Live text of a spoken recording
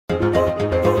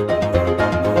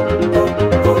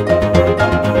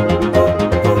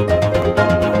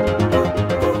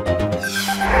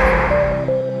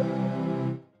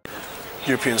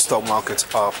European stock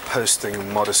markets are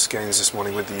posting modest gains this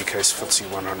morning, with the UK's FTSE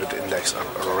 100 index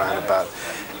up around about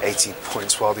 80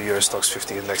 points, while the Euro Stoxx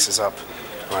 50 index is up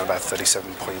around about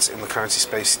 37 points. In the currency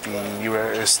space, the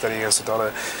euro is steady against the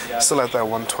dollar, still at that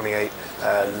 128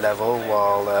 level,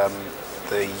 while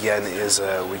the yen is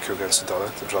weaker against the dollar,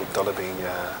 the dollar being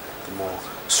the more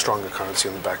stronger currency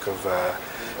on the back of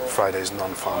Friday's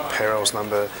non-farm payrolls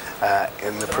number.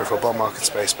 In the peripheral bond market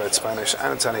space, both Spanish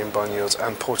and Italian bond yields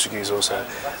and Portuguese also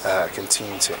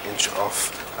continue to inch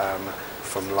off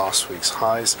from last week's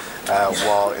highs,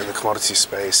 while in the commodity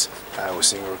space we're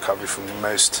seeing a recovery from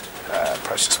most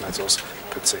precious metals,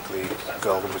 particularly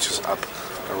gold, which is up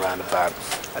around about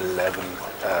 11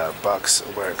 bucks.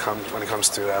 When it comes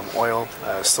to oil,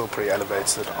 still pretty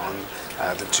elevated on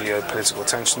the geopolitical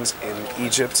tensions in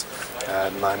Egypt.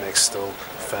 NYMEX still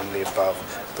firmly above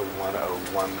the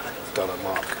 $101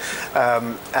 mark.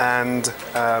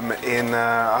 In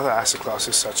other asset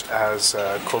classes such as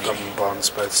core government bonds,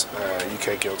 both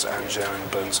UK gilts and German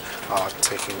bonds are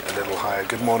taking a little higher.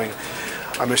 Good morning.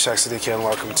 I'm Ishaq, Siddiqi, and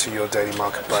welcome to your daily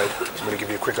market bite. I'm going to give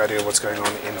you a quick idea of what's going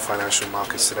on in financial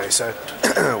markets today. So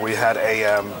we had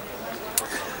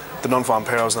the non-farm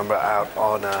payrolls number out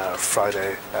on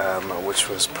Friday, which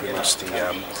was pretty much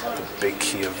the big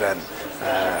key event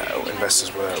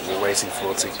investors were waiting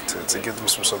for to give them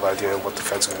some sort of idea of what the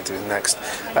Fed's going to do next.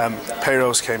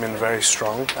 Payrolls came in very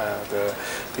strong.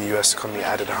 The US economy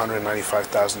added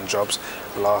 195,000 jobs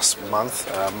last month,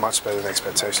 much better than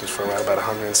expectations for around about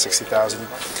 160,000.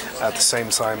 At the same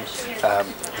time,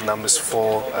 the numbers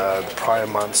for the prior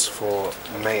months for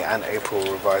May and April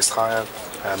were revised higher,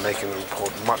 making the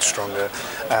report much stronger.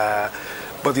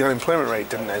 But the unemployment rate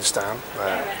didn't edge down.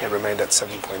 It remained at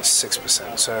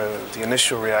 7.6%. So the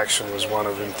initial reaction was one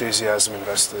of enthusiasm.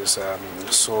 Investors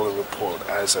saw the report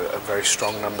as a very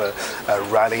strong number,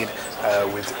 rallied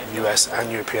with US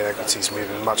and European equities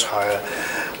moving much higher,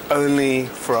 only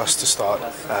for us to start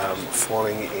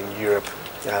falling in Europe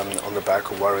on the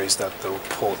back of worries that the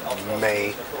report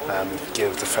may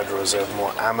give the Federal Reserve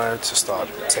more ammo to start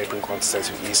tapering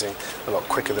quantitative easing a lot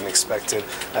quicker than expected.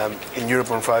 In Europe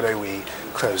on Friday, we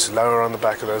closed lower on the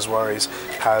back of those worries.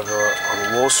 However,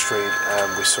 on Wall Street,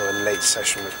 we saw a late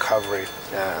session recovery,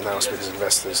 and that was because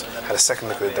investors had a second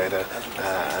look at the data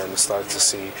and started to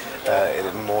see it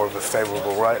in more of a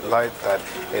favorable light, that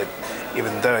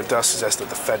even though it does suggest that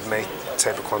the Fed may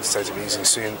taper quantitative easing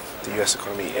soon, the US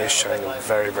economy is showing a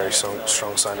very, very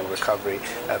strong sign of recovery,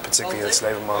 particularly in its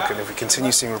labour market. And if we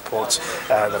continue seeing reports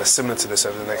that are similar to this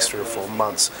over the next 3 or 4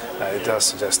 months, it does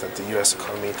suggest that the US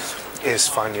economy is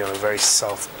finally on a very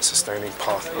self-sustaining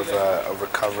path of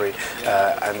recovery,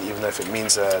 and even though if it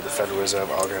means the Federal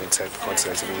Reserve are going to taper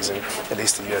quantitative easing, at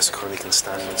least the US economy can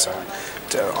stand on its own,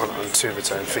 on two of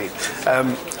its own feet.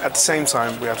 At the same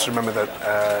time, we have to remember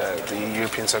that the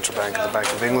European Central Bank and the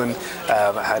Bank of England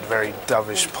had very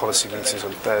dovish policy meetings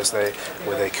on Thursday,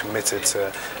 where they committed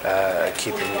to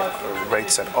keeping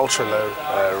rates at ultra-low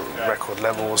record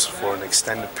levels for an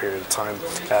extended period of time.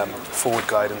 Forward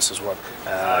guidance is what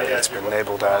it's been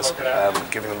labelled as,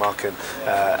 giving the market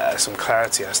some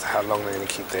clarity as to how long they're going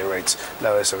to keep their rates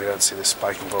lower, so we don't see this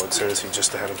spike in volatility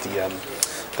just ahead of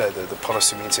the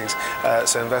policy meetings.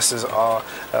 So investors are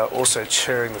also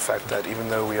cheering the fact that even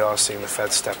though we are seeing the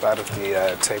Fed step out of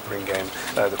the tapering game,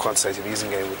 the quantitative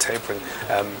easing game with tapering,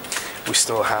 we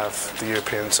still have the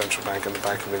European Central Bank and the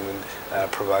Bank of England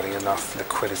providing enough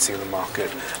liquidity in the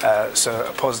market. So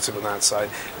a positive on that side.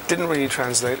 Didn't really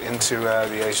translate into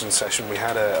the Asian session. We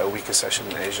had a weaker session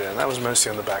in Asia, and that was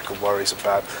mostly on the back of worries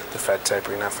about the Fed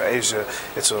tapering. Now for Asia,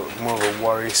 it's more of a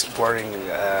worrying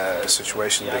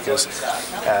situation, because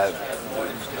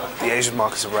the Asian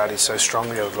markets have rallied so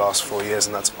strongly over the last 4 years,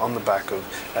 and that's on the back of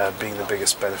being the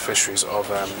biggest beneficiaries of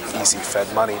easy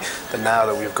Fed money. But now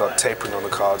that we've got tapering on the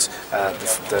cards,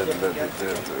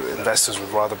 the investors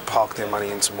would rather park their money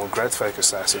into more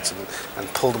growth-focused assets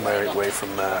and pull them away from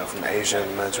Asia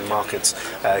and emerging markets,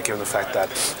 given the fact that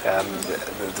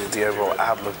the overall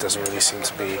outlook doesn't really seem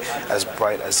to be as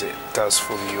bright as it does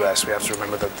for the US. We have to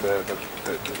remember that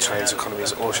the Chinese economy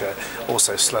is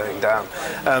also slowing down.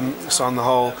 So on the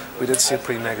whole, we did see a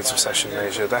pretty negative session in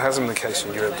Asia. That hasn't been the case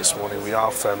in Europe this morning. We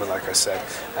are firmer, like I said,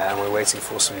 and we're waiting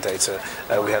for some data.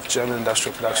 We have German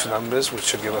industrial production numbers, which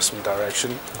should give us some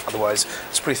direction. Otherwise,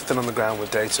 it's pretty thin on the ground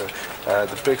with data.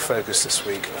 The big focus this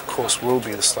week, of course, will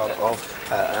be the start of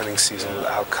earnings season, with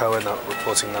Alcoa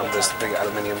reporting numbers, the big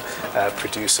aluminium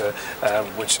producer,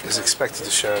 which is expected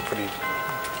to show a pretty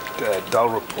dull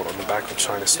report on the back of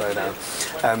China slowdown.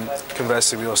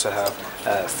 Conversely, we also have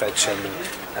Fed Chairman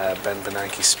Ben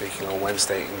Bernanke speaking on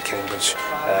Wednesday in Cambridge,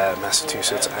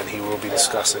 Massachusetts, and he will be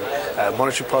discussing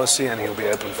monetary policy, and he'll be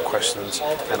open for questions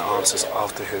and answers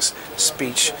after his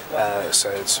speech. So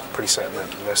it's pretty certain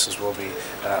that investors will be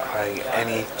eyeing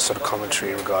any sort of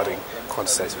commentary regarding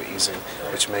quantitative easing,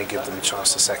 which may give them a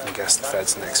chance to second guess the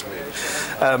Fed's next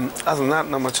move. Other than that,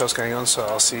 not much else going on, so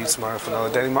I'll see you tomorrow for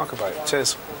another Daily Market Bite.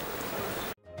 Cheers.